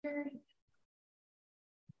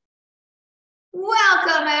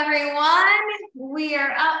Welcome, everyone. We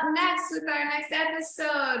are up next with our next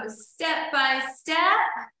episode, Step by Step.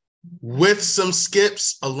 With some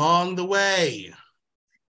skips along the way.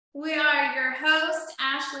 We are your hosts,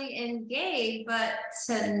 Ashley and Gabe, but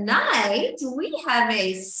tonight we have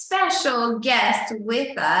a special guest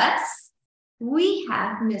with us. We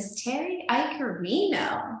have Miss Terri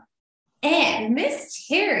Iacarino. And Miss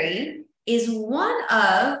Terri is one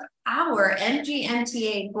of our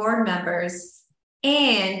MGMTA board members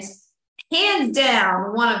and hands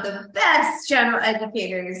down one of the best general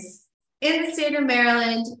educators in the state of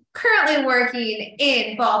Maryland, currently working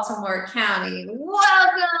in Baltimore County.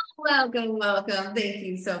 Welcome. Thank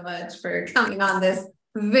you so much for coming on this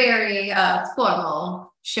very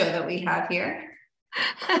formal show that we have here.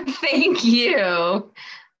 Thank you.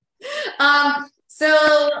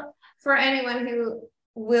 So for anyone who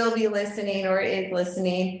will be listening or is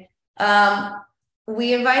listening,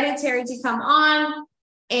 we invited Terri to come on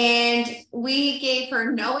and we gave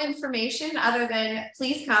her no information other than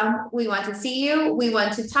please come. We want to see you. We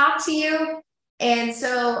want to talk to you. And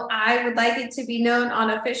so I would like it to be known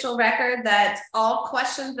on official record that all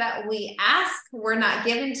questions that we ask were not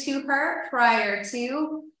given to her prior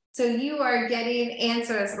to. So you are getting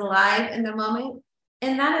answers live in the moment.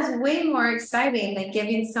 And that is way more exciting than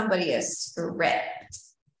giving somebody a script.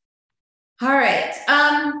 All right.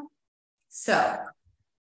 So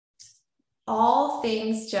all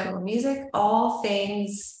things general music, all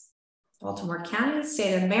things Baltimore County,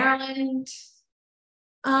 state of Maryland.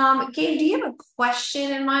 Gabe, do you have a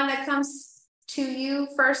question in mind that comes to you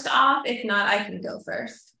first off? If not, I can go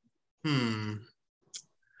first.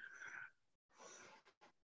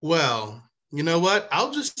 Well, you know what?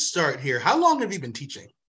 I'll just start here. How long have you been teaching?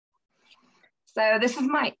 So this is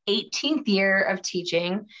my 18th year of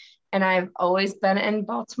teaching, and I've always been in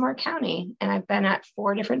Baltimore County, and I've been at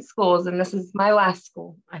 4 different schools, and this is my last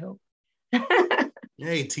school, I hope.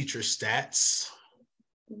 Hey, teacher stats.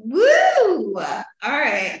 Woo! All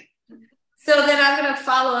right. So then I'm going to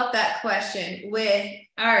follow up that question with,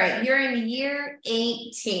 all right, you're in year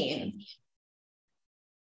 18.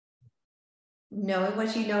 Knowing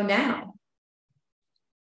what you know now,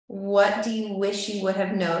 what do you wish you would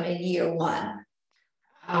have known in year 1?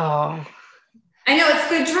 Oh. I know it's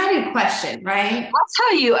good trying to question, right? I'll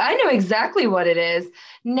tell you, I know exactly what it is.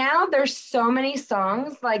 Now there's so many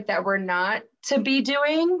songs like that we're not to be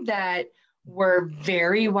doing that were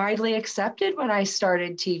very widely accepted when I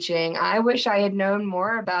started teaching. I wish I had known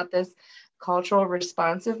more about this cultural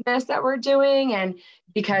responsiveness that we're doing, and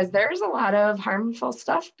because there's a lot of harmful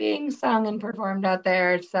stuff being sung and performed out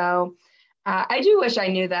there. So I do wish I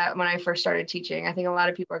knew that when I first started teaching. I think a lot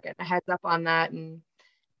of people are getting a heads up on that and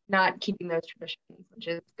not keeping those traditions, which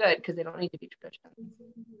is good because they don't need to be traditions.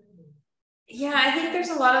 Yeah, I think there's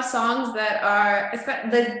a lot of songs that are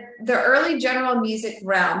the early general music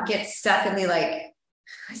realm gets stuck in the it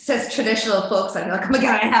says traditional folk song. You're like, oh my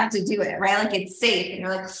God, I have to do it, right? Like it's safe. And you're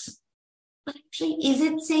like, but actually, is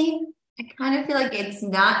it safe? I kind of feel like it's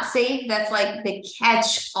not safe. That's like the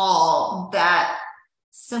catch-all that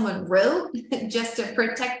someone wrote just to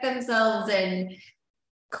protect themselves and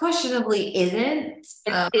questionably isn't.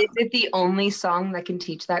 Is it the only song that can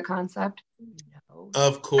teach that concept? No.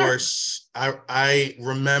 Of course. I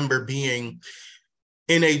remember being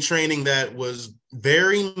in a training that was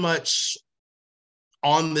very much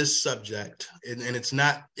on this subject. And it's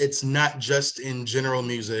not just in general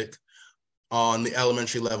music on the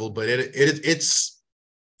elementary level, but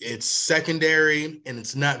it's secondary, and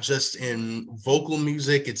it's not just in vocal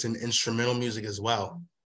music, it's in instrumental music as well.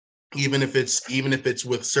 Even if it's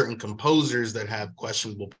with certain composers that have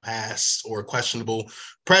questionable past or questionable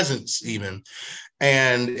presence even.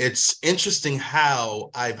 And it's interesting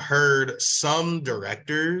how I've heard some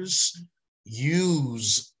directors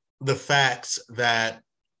use the fact that,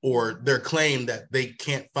 or their claim that they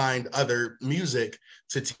can't find other music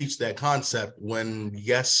to teach that concept when,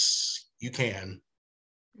 yes, you can.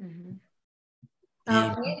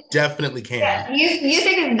 Mm-hmm. You definitely can. Yeah,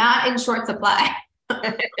 music is not in short supply.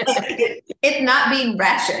 It's not being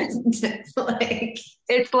rationed.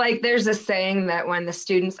 It's like there's a saying that when the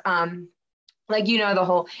students the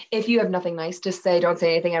whole if you have nothing nice to say, don't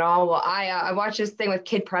say anything at all. Well, I watched this thing with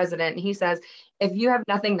Kid President, and he says if you have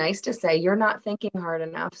nothing nice to say, you're not thinking hard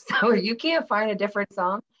enough. So if you can't find a different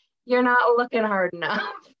song, you're not looking hard enough.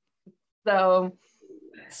 So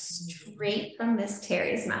straight from Miss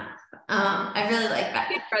Terri's mouth. I really like that.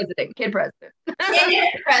 Kid president. Kid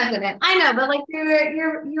president. I know, but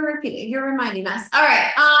you're repeating, you're reminding us. All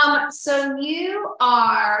right. So you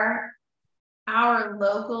are our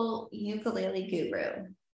local ukulele guru.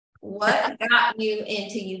 what got you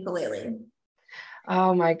into ukulele?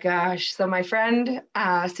 Oh my gosh. So my friend,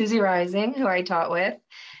 Susie Rising, who I taught with,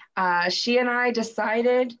 she and I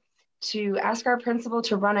decided to ask our principal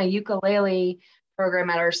to run a ukulele program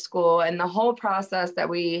at our school. And the whole process that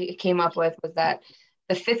we came up with was that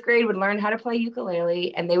the fifth grade would learn how to play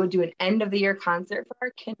ukulele, and they would do an end of the year concert for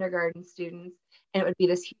our kindergarten students. And it would be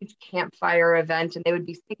this huge campfire event, and they would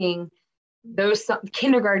be singing those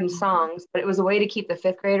kindergarten songs, but it was a way to keep the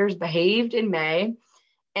fifth graders behaved in May,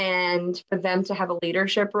 and for them to have a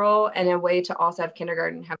leadership role, and a way to also have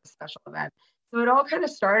kindergarten have a special event. So it all kind of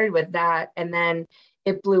started with that, and then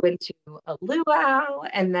it blew into a luau,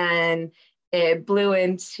 and then it blew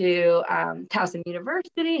into Towson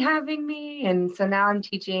University having me. And so now I'm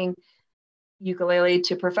teaching ukulele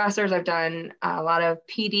to professors. I've done a lot of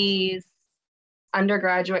PDs,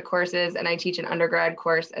 undergraduate courses, and I teach an undergrad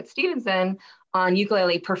course at Stevenson on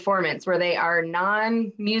ukulele performance, where they are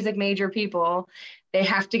non-music major people. They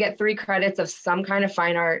have to get 3 credits of some kind of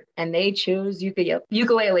fine art, and they choose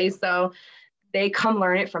ukulele. So they come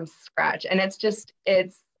learn it from scratch. And it's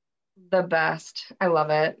the best. I love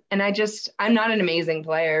it. And I'm not an amazing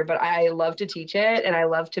player, but I love to teach it, and I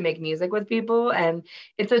love to make music with people. And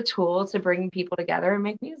it's a tool to bring people together and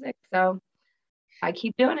make music. So I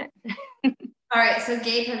keep doing it. All right. So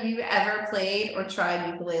Gabe, have you ever played or tried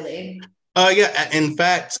ukulele? Yeah. In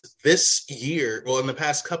fact, this year, well, in the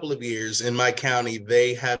past couple of years in my county,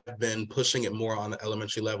 they have been pushing it more on the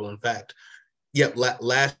elementary level. In fact,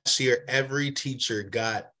 last year, every teacher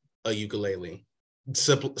got a ukulele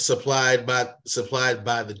supplied by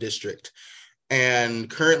the district. And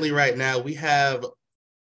currently right now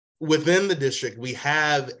within the district, we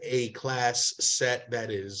have a class set that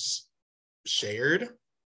is shared.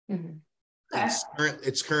 Mm-hmm.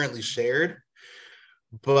 It's currently shared,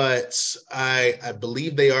 but I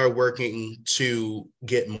believe they are working to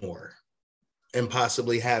get more and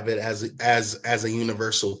possibly have it as a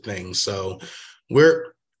universal thing. So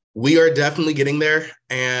we are definitely getting there.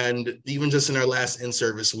 And even just in our last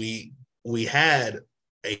in-service, we had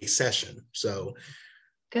a session. So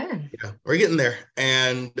good. Yeah, we're getting there.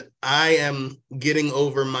 And I am getting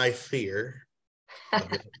over my fear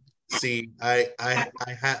of it. See,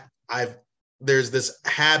 there's this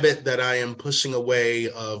habit that I am pushing away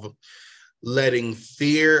of letting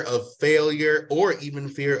fear of failure or even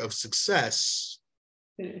fear of success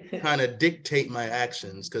kind of dictate my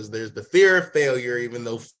actions, because there's the fear of failure, even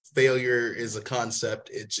though failure is a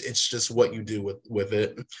concept. It's just what you do with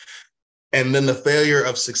it. And then the failure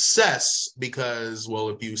of success, because, well,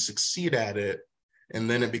 if you succeed at it, and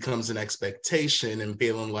then it becomes an expectation and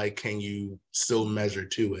feeling like, can you still measure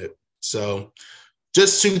to it? So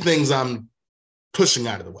just 2 things I'm pushing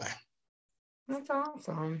out of the way. That's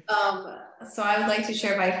awesome. So I would like to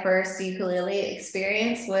share my first ukulele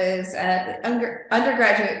experience was at the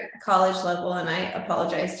undergraduate college level, and I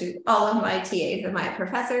apologize to all of my TAs and my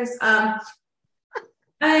professors.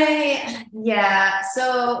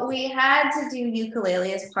 So we had to do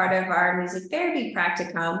ukulele as part of our music therapy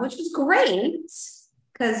practicum, which was great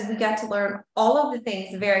because we got to learn all of the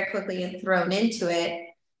things very quickly and thrown into it.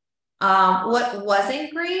 What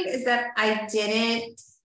wasn't great is that I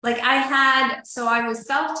was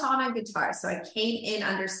self-taught on guitar. So I came in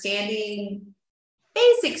understanding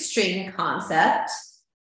basic string concept,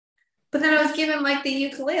 but then I was given like the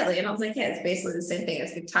ukulele and I was like, yeah, it's basically the same thing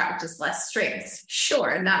as guitar, just less strings.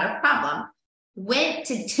 Sure, not a problem. Went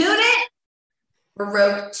to tune it,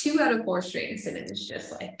 broke 2 out of 4 strings, and it was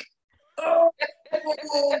just like, oh.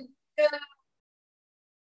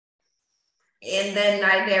 And then then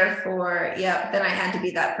I had to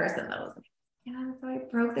be that person that was like, yeah, so I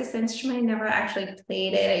broke this instrument. I never actually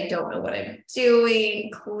played it. I don't know what I'm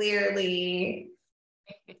doing. Clearly,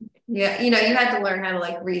 yeah, you had to learn how to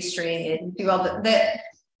like restring it and do all the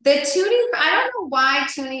tuning. I don't know why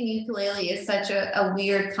tuning ukulele is such a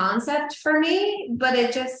weird concept for me, but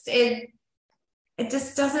it just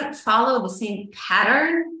doesn't follow the same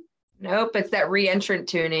pattern. Nope, it's that re-entrant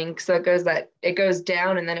tuning. So it goes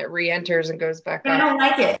down and then it re-enters and goes back up. I don't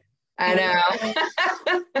like it. I know.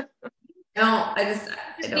 I just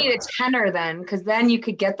need a tenor then, because then you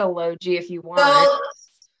could get the low G if you want.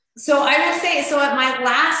 So I will say, at my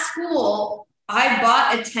last school, I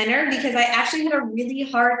bought a tenor because I actually had a really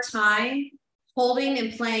hard time holding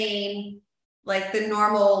and playing like the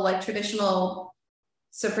normal, like traditional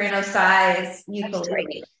soprano size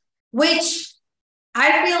ukulele, which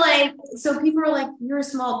I feel like, so people are like, you're a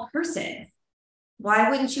small person. Why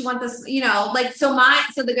wouldn't you want this? So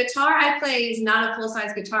the guitar I play is not a full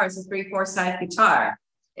size guitar. It's a 3/4 size guitar.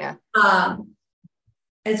 Yeah.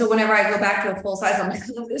 And so whenever I go back to a full size, I'm like,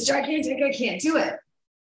 this gigantic, I can't do it.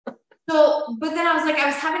 but then I was like, I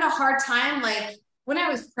was having a hard time. Like when I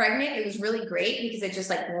was pregnant, it was really great because it just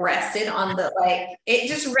like rested on the, like, it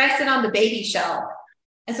just rested on the baby shelf.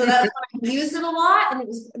 And so that was when I used it a lot. And it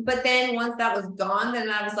was, but then once that was gone, then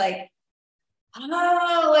I was like,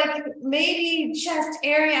 oh, like maybe chest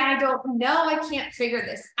area. I don't know. I can't figure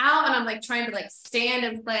this out. And I'm like trying to like stand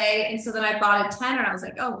and play. And so then I bought a tenor and I was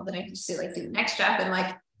like, oh, well, then I could just like do the neck strap and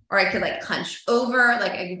like, or I could like hunch over,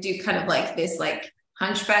 like I could do kind of like this like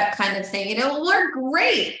hunchback kind of thing. And it'll work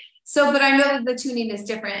great. So, but I know that the tuning is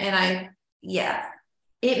different and yeah,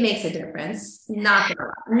 it makes a difference. Not gonna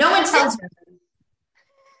lie. No one tells me.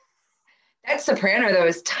 That soprano though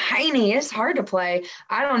is tiny. It's hard to play.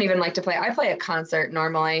 I don't even like to play. I play a concert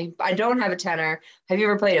normally. I don't have a tenor. Have you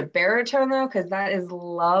ever played a baritone though? Because that is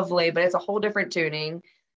lovely, but it's a whole different tuning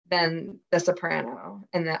than the soprano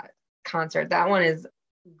in that concert. That one is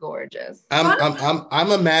gorgeous.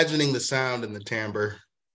 I'm imagining the sound in the timbre.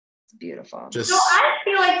 It's beautiful. So I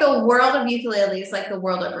feel like the world of ukulele is like the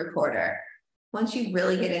world of recorder. Once you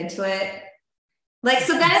really get into it, like,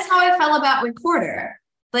 so that is how I felt about recorder.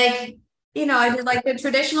 Like, you know, I did like the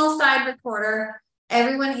traditional side recorder.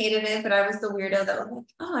 Everyone hated it, but I was the weirdo that was like,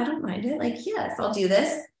 oh, I don't mind it. Like, yes, I'll do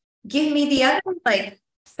this. Give me the other like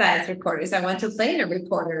size recorders. I went to play in a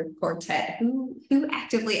recorder quartet. Who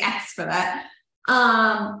actively asked for that?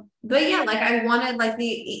 But yeah, like I wanted like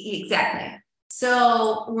exactly.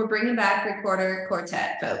 So we're bringing back recorder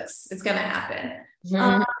quartet, folks. It's gonna happen.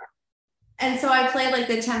 Mm-hmm. And so I played like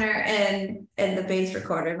the tenor and the bass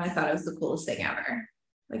recorder, and I thought it was the coolest thing ever.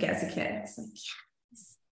 Like as a kid, I was like,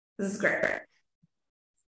 yes, this is great.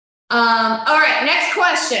 All right, next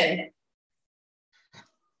question.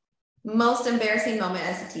 Most embarrassing moment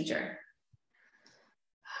as a teacher.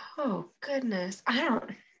 Oh goodness, I don't know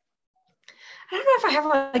if I have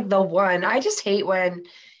like the one. I just hate when,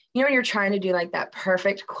 you know, when you're trying to do like that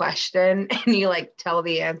perfect question and you like tell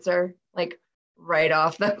the answer like right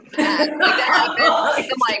off the bat. Like that happens.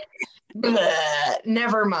 I'm like,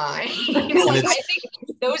 never mind. Like, I think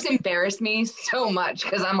those embarrass me so much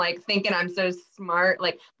because I'm like thinking I'm so smart.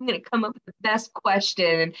 Like I'm gonna come up with the best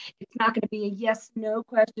question, and it's not gonna be a yes/no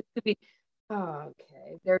question. It could be, oh,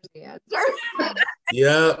 okay, there's the answer.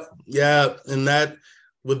 Yeah, and that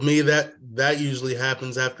with me that usually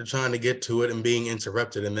happens after trying to get to it and being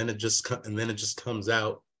interrupted, and then it just comes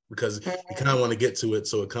out because you kind of want to get to it,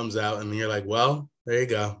 so it comes out, and you're like, well, there you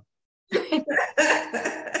go.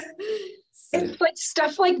 It's like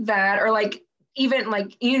stuff like that, or like even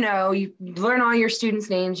like, you know, you learn all your students'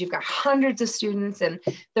 names, you've got hundreds of students and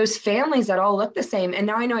those families that all look the same. And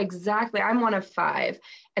now I know exactly, I'm one of 5,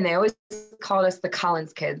 and they always called us the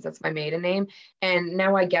Collins kids. That's my maiden name. And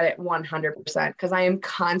now I get it 100% because I am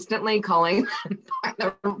constantly calling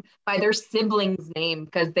them by their siblings' name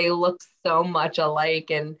because they look so much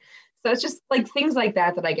alike. And so it's just like things like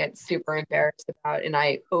that I get super embarrassed about, and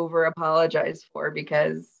I over apologize for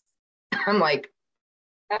because I'm like,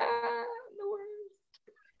 the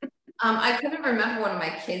worst. I couldn't remember one of my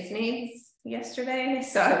kids' names yesterday,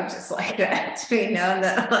 so I was just like that to be known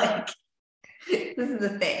that like this is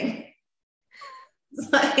the thing.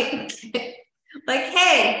 It's like,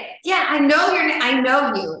 hey, yeah, I know I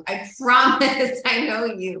know you. I promise I know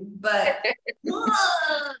you, but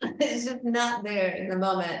it's just not there in the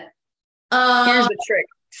moment. Here's the trick.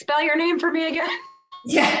 Spell your name for me again.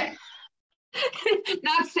 Yeah.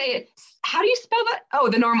 Not say it. How do you spell that? Oh,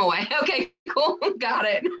 the normal way. Okay, cool. Got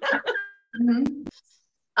it.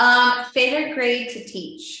 Favorite grade to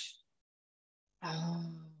teach? Oh,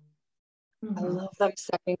 I love them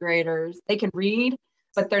second graders. They can read,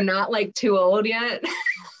 but they're not like too old yet.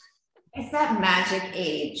 It's that magic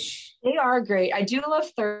age. They are great. I do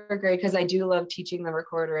love third grade because I do love teaching the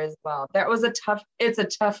recorder as well. It's a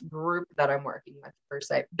tough group that I'm working with per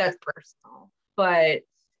se. That's personal. But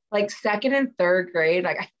like second and third grade,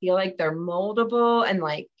 like I feel like they're moldable and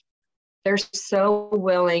like they're so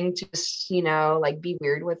willing to just, you know, like be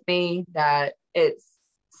weird with me that it's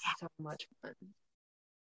so much fun.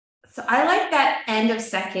 So I like that end of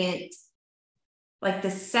second, like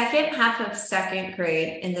the second half of second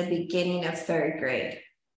grade and the beginning of third grade.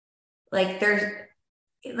 Like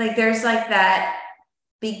there's like that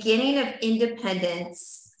beginning of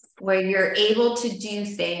independence where you're able to do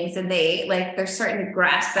things and they're starting to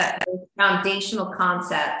grasp that foundational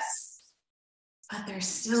concepts, but they're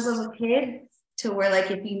still little kids to where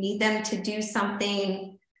like if you need them to do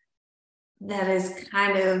something that is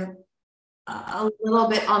kind of a little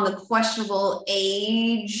bit on the questionable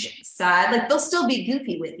age side, like they'll still be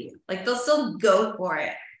goofy with you. Like they'll still go for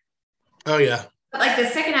it. Oh yeah. But like the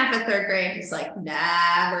second half of third grade is like,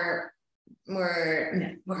 nah,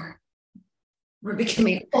 we're We're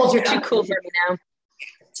becoming older. Too cool for me now.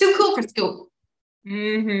 Too cool for school.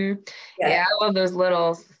 Mm-hmm. Yeah, I love those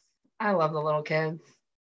littles. I love the little kids.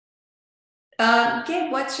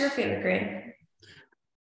 Gabe, what's your favorite grade?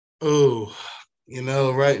 Oh,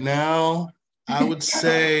 right now, I would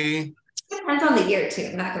say Depends on the year too,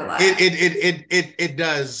 I'm not gonna lie. it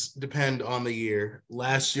does depend on the year.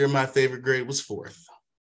 Last year, my favorite grade was fourth.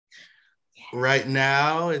 Right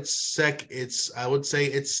now, I would say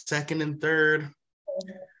it's second and third.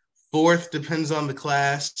 Fourth depends on the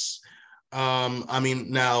class.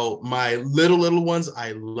 Now my little ones,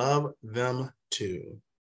 I love them too.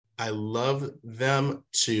 I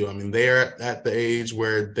mean, they're at the age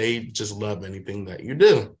where they just love anything that you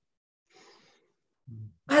do.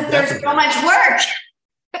 But there's so much work.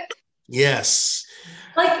 Yes.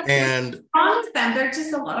 And wrong with them, they're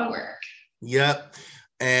just a lot of work. Yep.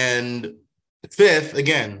 And fifth,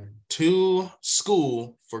 again, to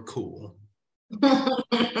school for cool.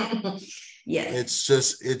 Yes.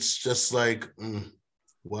 It's just like,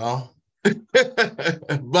 well,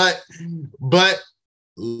 but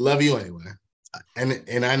love you anyway.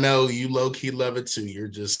 And I know you low-key love it too. You're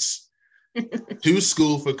just to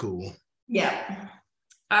school for cool. Yeah.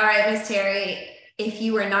 All right, Miss Terri, if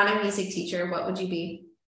you were not a music teacher, what would you be?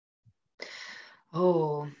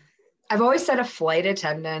 Oh, I've always said a flight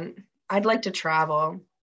attendant. I'd like to travel.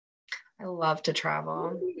 I love to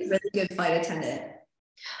travel. Really good flight attendant.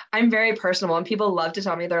 I'm very personable and people love to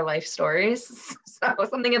tell me their life stories. So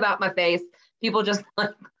something about my face, people just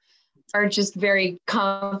are just very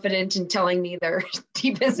confident in telling me their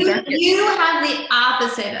deepest. You have the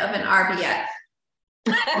opposite of an RBF.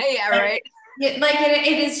 Yeah, right.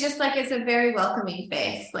 It is just like, it's a very welcoming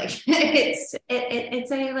face. Like it's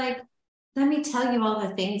a like, let me tell you all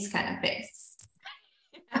the things kind of face.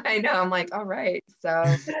 I know. I'm like, all right. So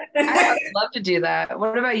I would love to do that.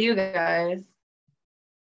 What about you guys?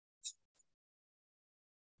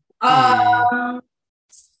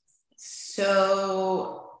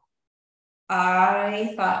 So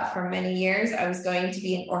I thought for many years I was going to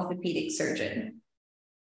be an orthopedic surgeon.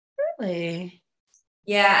 Really?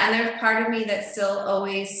 Yeah, and there's part of me that still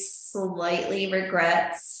always slightly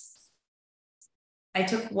regrets. I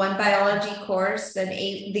took one biology course, and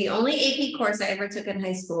the only AP course I ever took in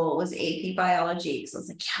high school was AP biology. So I was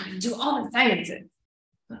like, yeah, I'm gonna do all the sciences.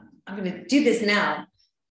 I'm gonna do this now.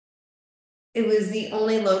 It was the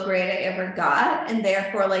only low grade I ever got, and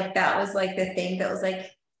therefore, like, that was like the thing that was like,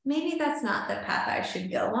 maybe that's not the path I should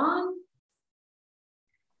go on.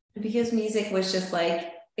 Because music was just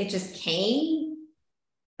like, it just came.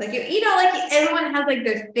 Like, like everyone has like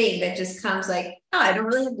their thing that just comes like, oh, I don't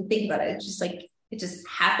really have to think about it. It's just like, it just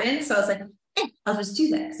happens. So I was like, I'll just do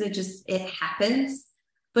that because it happens.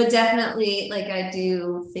 But definitely, like, I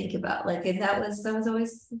do think about like, that was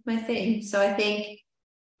always my thing. So I think,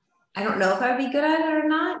 I don't know if I would be good at it or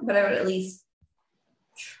not, but I would at least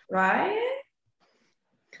try it.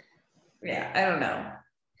 Yeah, I don't know.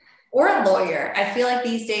 Or a lawyer. I feel like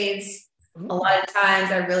these days, a lot of times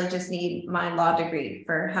I really just need my law degree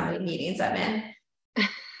for how many meetings I'm in.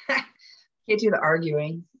 Can't do the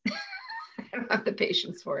arguing. I don't have the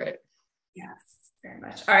patience for it. Yes, very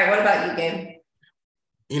much. All right, what about you, Gabe?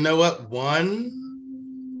 You know what?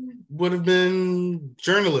 One would have been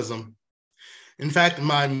journalism. In fact,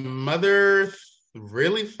 my mother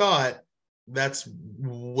really thought that's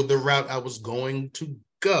the route I was going to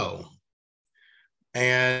go.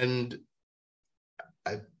 And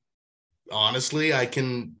honestly, I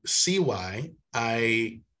can see why.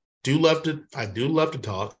 I do love to talk. I do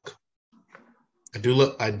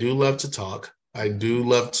love to talk. I do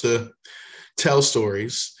love to tell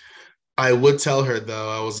stories. I would tell her though,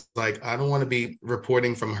 I was like, I don't want to be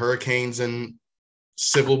reporting from hurricanes and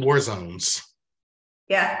civil war zones.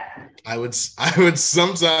 Yeah. I would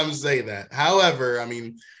sometimes say that. However, I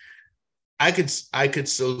mean, I could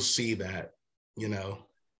still see that,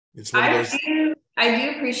 It's one of those. I do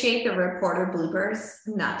appreciate the reporter bloopers.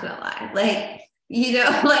 I'm not gonna lie. Like,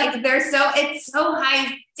 like it's so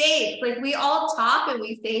high stakes. Like, we all talk and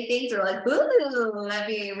we say things, or like, ooh, let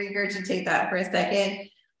me regurgitate that for a second.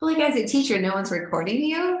 But like, as a teacher, no one's recording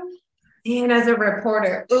you. And as a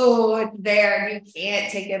reporter, oh, it's there. You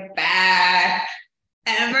can't take it back.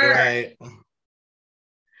 Ever. Right.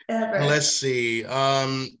 Ever. Let's see.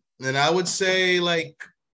 And I would say like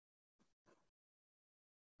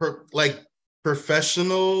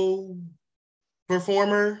professional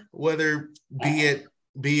performer, whether be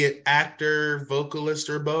it actor, vocalist,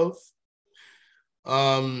 or both.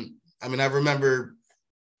 I remember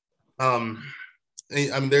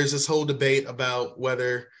there's this whole debate about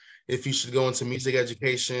whether if you should go into music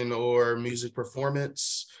education or music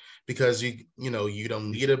performance. because you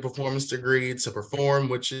don't need a performance degree to perform,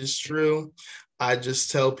 which is true. I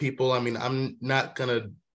just tell people, I mean, I'm not gonna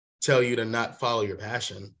tell you to not follow your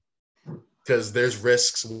passion, because there's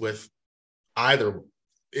risks with either.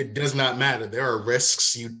 It does not matter. There are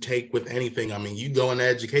risks you take with anything. I mean, you go into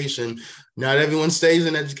education, not everyone stays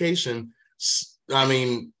in education. I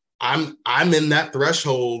mean, I'm in that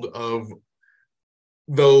threshold of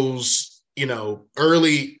those,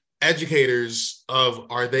 early educators of,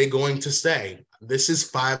 are they going to stay? This is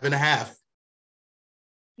 5.5.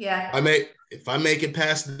 Yeah. If I make it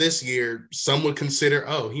past this year, some would consider,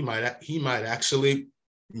 oh, he might actually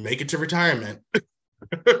make it to retirement.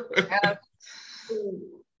 Yeah.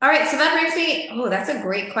 All right, so that brings me, that's a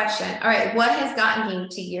great question. All right, what has gotten you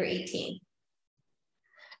to year 18?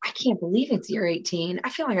 I can't believe it's year 18. I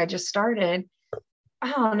feel like I just started.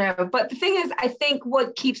 I don't know. But the thing is, I think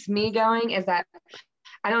what keeps me going is that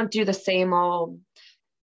I don't do the same old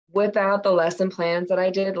whip out the lesson plans that I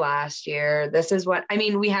did last year. This is what, I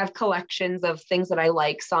mean, we have collections of things that I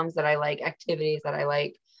like, songs that I like, activities that I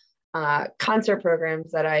like, concert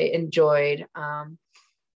programs that I enjoyed.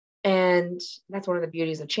 And that's one of the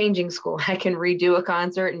beauties of changing school. I can redo a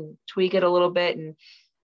concert and tweak it a little bit. And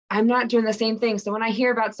I'm not doing the same thing. So when I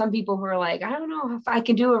hear about some people who are like, I don't know if I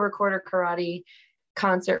can do a recorder karate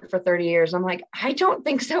concert for 30 years, I'm like, I don't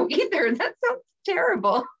think so either. That sounds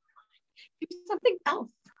terrible. Do something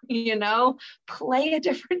else, play a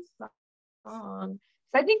different song.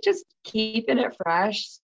 So I think just keeping it fresh,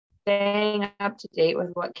 staying up to date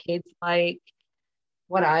with what kids like,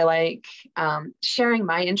 what I like, sharing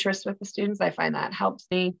my interests with the students. I find that helps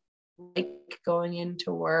me, like going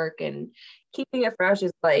into work, and keeping it fresh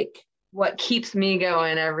is like what keeps me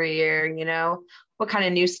going every year. What kind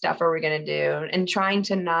of new stuff are we going to do, and trying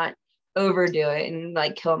to not overdo it and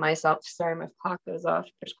like kill myself. Sorry, my clock goes off.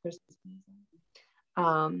 There's Christmas.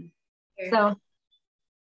 So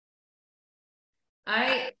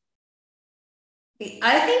I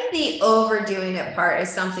think the overdoing it part is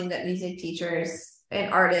something that music teachers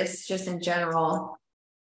and artists just in general,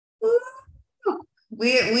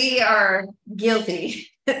 we are guilty.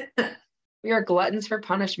 We are gluttons for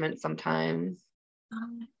punishment sometimes.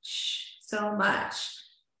 So much.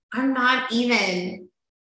 I'm not even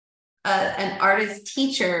an artist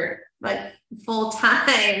teacher like full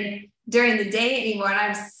time during the day anymore, and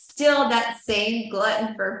I'm still that same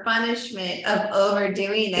glutton for punishment of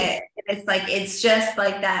overdoing it. It's like, it's just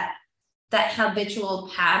like that habitual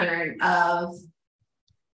pattern of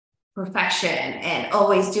perfection and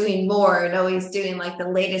always doing more and always doing like the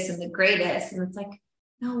latest and the greatest. And it's like,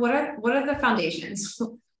 no, what are the foundations?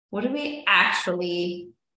 What do we actually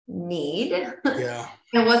need? Yeah.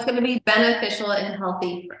 And what's going to be beneficial and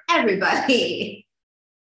healthy for everybody?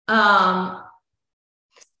 All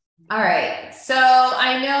right. So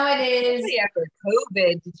I know it is after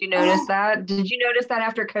COVID. Did you notice that? Did you notice that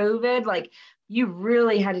after COVID, like you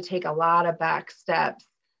really had to take a lot of back steps,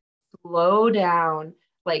 slow down.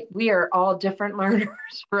 Like we are all different learners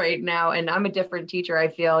right now. And I'm a different teacher. I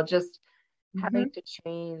feel just having to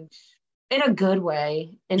change in a good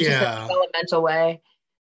way, in just a developmental way.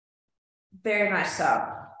 Very much so.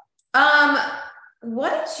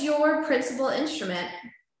 What is your principal instrument?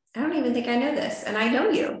 I don't even think I know this, and I know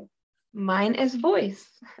you. Mine is voice.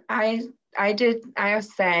 I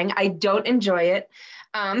sang. I don't enjoy it.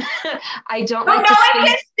 I don't like to sing. I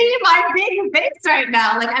can see my big face right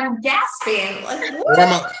now. Like I'm gasping.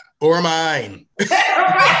 Like, or mine.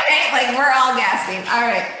 Right. Like we're all gasping. All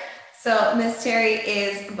right. So Miss Terri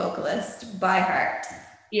is a vocalist by heart.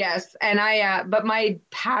 Yes. And but my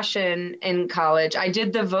passion in college, I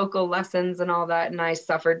did the vocal lessons and all that, and I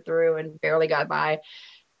suffered through and barely got by.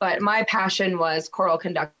 But my passion was choral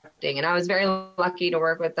conducting. And I was very lucky to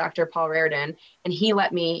work with Dr. Paul Reardon. And he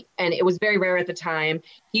let me, and it was very rare at the time,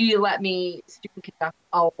 he let me student conduct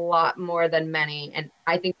a lot more than many. And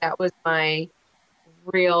I think that was my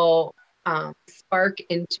real spark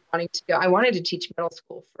into wanting to go. I wanted to teach middle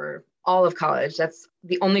school for all of college. That's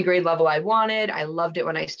the only grade level I wanted. I loved it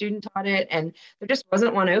when I student taught it. And there just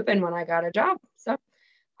wasn't one open when I got a job. So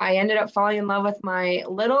I ended up falling in love with my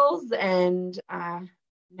littles, and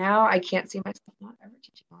now I can't see myself not ever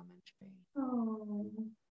teaching elementary. Oh.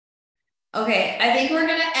 Okay, I think we're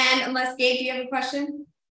gonna end. Unless Gabe, do you have a question?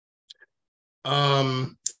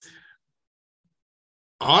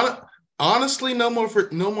 Honestly, no more for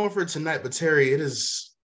tonight. But Terri, it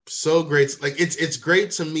is so great. Like it's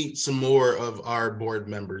great to meet some more of our board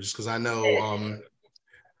members, because I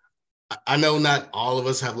know not all of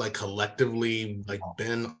us have like collectively like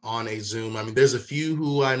been on a Zoom. I mean, there's a few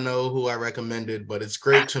who I know who I recommended, but it's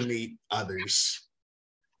great to meet others.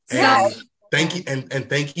 So Thank you. And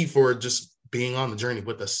thank you for just being on the journey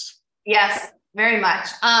with us. Yes, very much.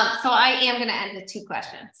 So I am going to end with 2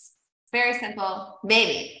 questions. Very simple,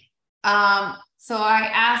 maybe. So I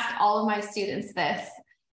asked all of my students this.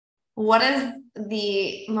 What is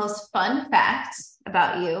the most fun fact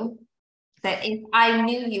about you that if I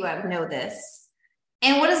knew you, I would know this?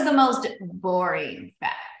 And what is the most boring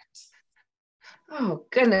fact? Oh,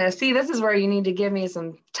 goodness. See, this is where you need to give me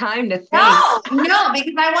some time to think. No,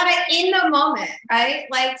 because I want it in the moment, right?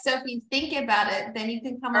 Like, so if you think about it, then you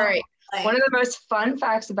can come All up right. with, One of the most fun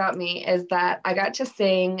facts about me is that I got to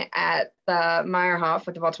sing at the Meyerhoff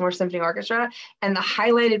with the Baltimore Symphony Orchestra, and the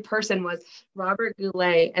highlighted person was Robert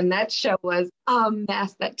Goulet, and that show was a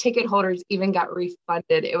mess. That ticket holders even got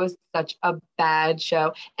refunded. It was such a bad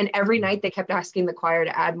show, and every night they kept asking the choir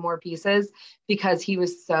to add more pieces because he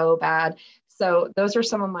was so bad. So those are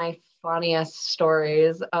some of my funniest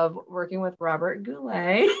stories of working with Robert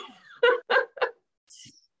Goulet.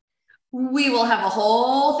 we will have a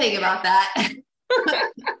whole thing about that.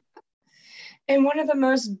 And one of the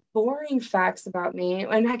most boring facts about me,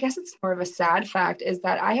 and I guess it's more of a sad fact, is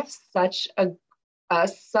that I have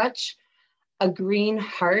such a green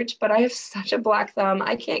heart, but I have such a black thumb.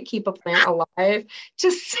 I can't keep a plant alive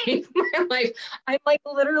to save my life. I'm like,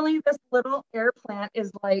 literally, this little air plant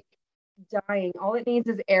is like dying. All it needs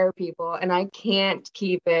is air, people, and I can't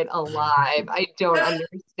keep it alive. I don't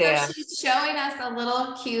understand. So she's showing us a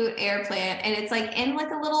little cute air plant, and it's like in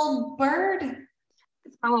like a little bird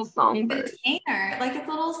It's my little songbird. container, like it's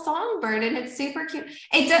a little songbird, and it's super cute.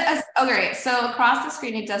 It does. Okay, so across the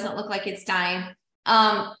screen, it doesn't look like it's dying.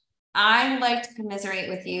 I like to commiserate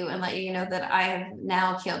with you and let you know that I have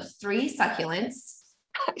now killed 3 succulents.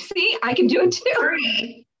 See, I can do it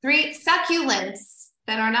too. 3 succulents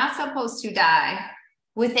that are not supposed to die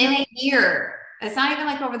within a year. It's not even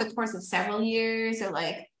like over the course of several years, or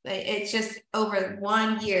like it's just over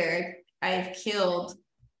 1 year. I've killed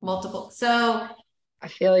multiple. So I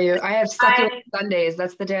feel you. I have succulent Sundays.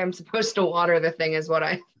 That's the day I'm supposed to water the thing, is what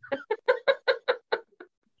I.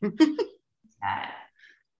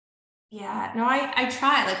 Yeah, no, I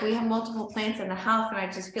try. Like, we have multiple plants in the house, and I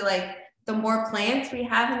just feel like the more plants we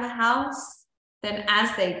have in the house, then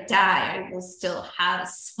as they die, I will still have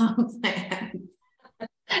some plants.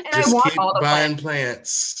 And Just I want keep all the buying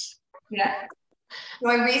plants. Yeah. So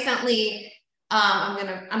I recently, I'm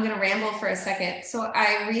gonna ramble for a second. So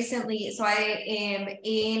I am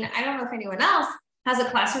in, I don't know if anyone else has a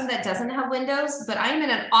classroom that doesn't have windows, but I'm in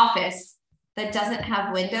an office that doesn't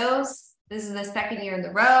have windows. This is the 2nd year in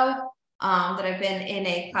the row that I've been in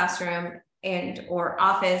a classroom or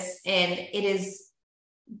office, and it is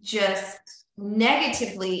just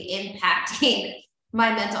negatively impacting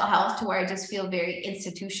my mental health to where I just feel very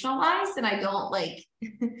institutionalized, and I don't like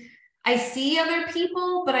I see other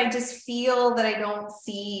people, but I just feel that I don't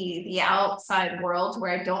see the outside world,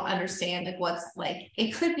 where I don't understand like what's like.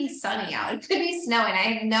 It could be sunny out, it could be snowing, I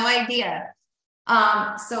have no idea.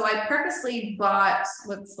 So I purposely bought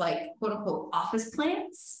what's like quote unquote office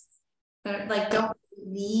plants that like don't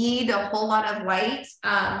need a whole lot of light.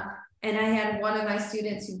 And I had one of my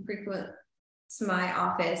students who frequents my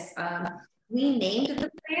office. We named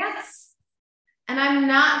the plants, and I'm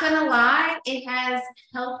not gonna lie, it has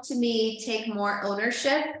helped me take more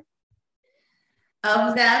ownership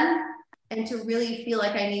of them and to really feel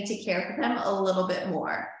like I need to care for them a little bit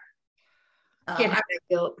more.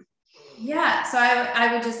 Yeah, so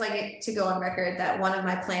I would just like it to go on record that one of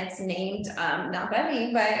my plants named, not by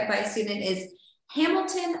me, by a student, is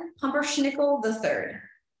Hamilton Pumperschnickel III.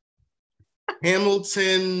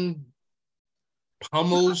 Hamilton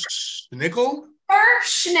Pumperschnickel?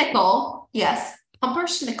 Pumperschnickel, yes,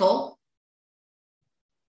 Pumperschnickel.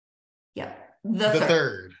 Yep, the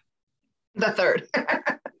third. The third.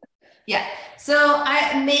 Yeah. So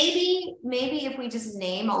I maybe if we just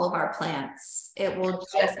name all of our plants, it will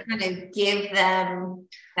just kind of give them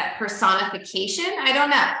that personification. I don't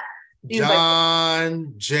know.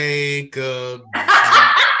 John, Jacob,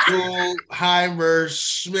 Heimer,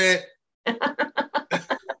 Schmidt.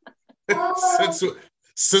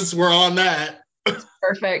 Since we're on that.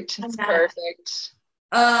 Perfect. It's perfect.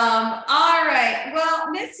 All right. Well,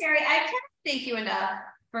 Miss Terri, I can't thank you enough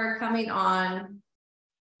for coming on.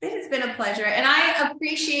 It has been a pleasure, and I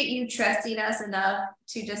appreciate you trusting us enough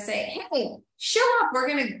to just say, hey, show up. We're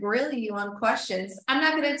going to grill you on questions. I'm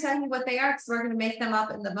not going to tell you what they are because we're going to make them up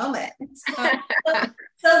in the moment.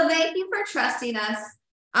 So thank you for trusting us.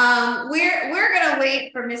 We're going to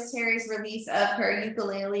wait for Miss Terri's release of her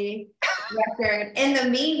ukulele record. In the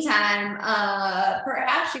meantime,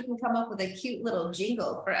 perhaps you can come up with a cute little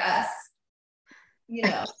jingle for us. You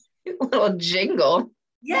know, little jingle.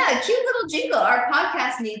 Yeah, a cute little jingle. Our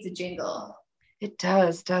podcast needs a jingle. It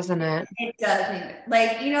does, doesn't it? It does need,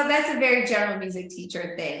 like, that's a very general music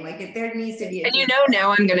teacher thing. Like, there needs to be a And jingle.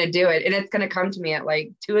 now I'm gonna do it, and it's gonna come to me at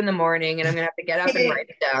like 2 a.m, and I'm gonna have to get up and write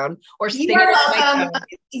it down or sing You are it on my welcome. phone.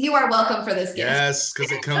 You are welcome for this gift. Yes,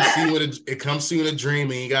 because it comes to you in a dream,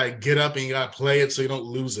 and you gotta get up and you gotta play it so you don't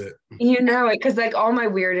lose it. You know it, because like all my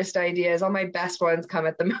weirdest ideas, all my best ones come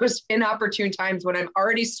at the most inopportune times when I'm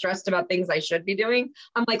already stressed about things I should be doing.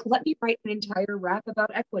 I'm like, let me write an entire rap about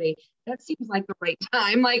equity. That seems like the right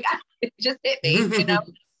time. Like, it just hit me,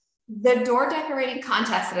 The door decorating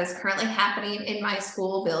contest that is currently happening in my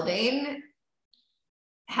school building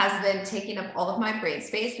has been taking up all of my brain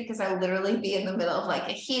space, because I literally be in the middle of like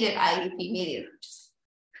a heated IEP meeting. Just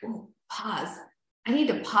pause. I need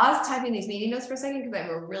to pause typing these meeting notes for a second because I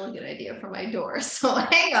have a really good idea for my door. So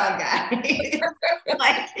hang on, guys.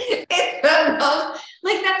 Like, it's the most,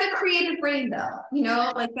 like, that's a creative brain though,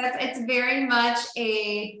 like it's very much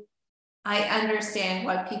I understand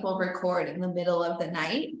why people record in the middle of the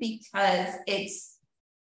night, because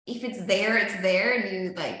if it's there,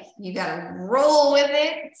 and you gotta roll with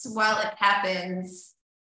it while it happens.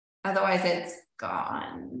 Otherwise it's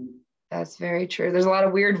gone. That's very true. There's a lot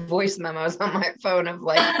of weird voice memos on my phone of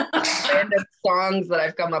like random songs that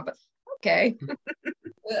I've come up with. Okay.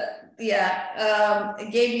 Yeah.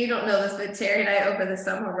 Gabe, you don't know this, but Terri and I over the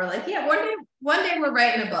summer we're like, yeah, one day we're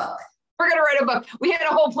writing a book. We're gonna write a book. We had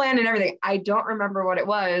a whole plan and everything. I don't remember what it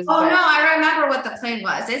was. Oh no, I remember what the plan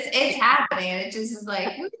was. It's happening. It just is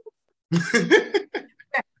like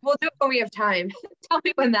we'll do it when we have time. Tell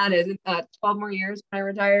me when that is. 12 more years when I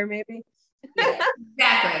retire, maybe.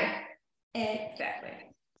 Yeah, exactly.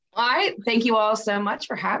 All right. Thank you all so much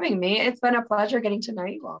for having me. It's been a pleasure getting to know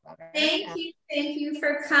you all better. Thank you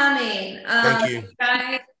for coming. Thank you.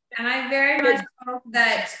 And I very much hope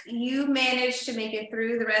that you managed to make it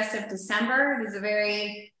through the rest of December. It was a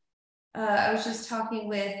very, I was just talking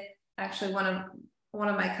with actually one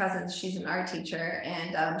of my cousins. She's an art teacher,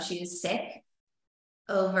 and she is sick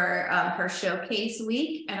over her showcase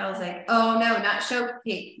week. And I was like, oh no, not show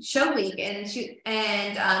week. And she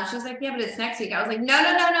was like, yeah, but it's next week. I was like,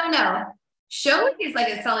 no. Show week is like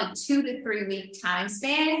a solid 2 to 3 week time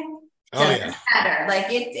span. Doesn't matter. Like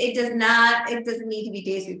it doesn't need to be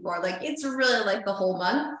days before. Like, it's really like the whole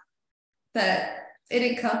month that it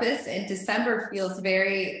encompasses, and December feels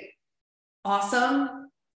very awesome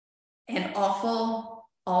and awful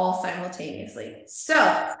all simultaneously.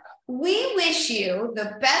 So we wish you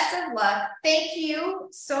the best of luck. Thank you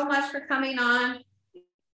so much for coming on,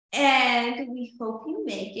 and we hope you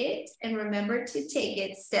make it, and remember to take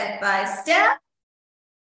it step by step.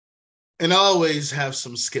 And always have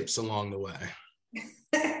some skips along the way.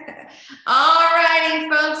 All righty,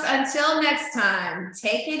 folks. Until next time,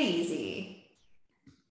 take it easy.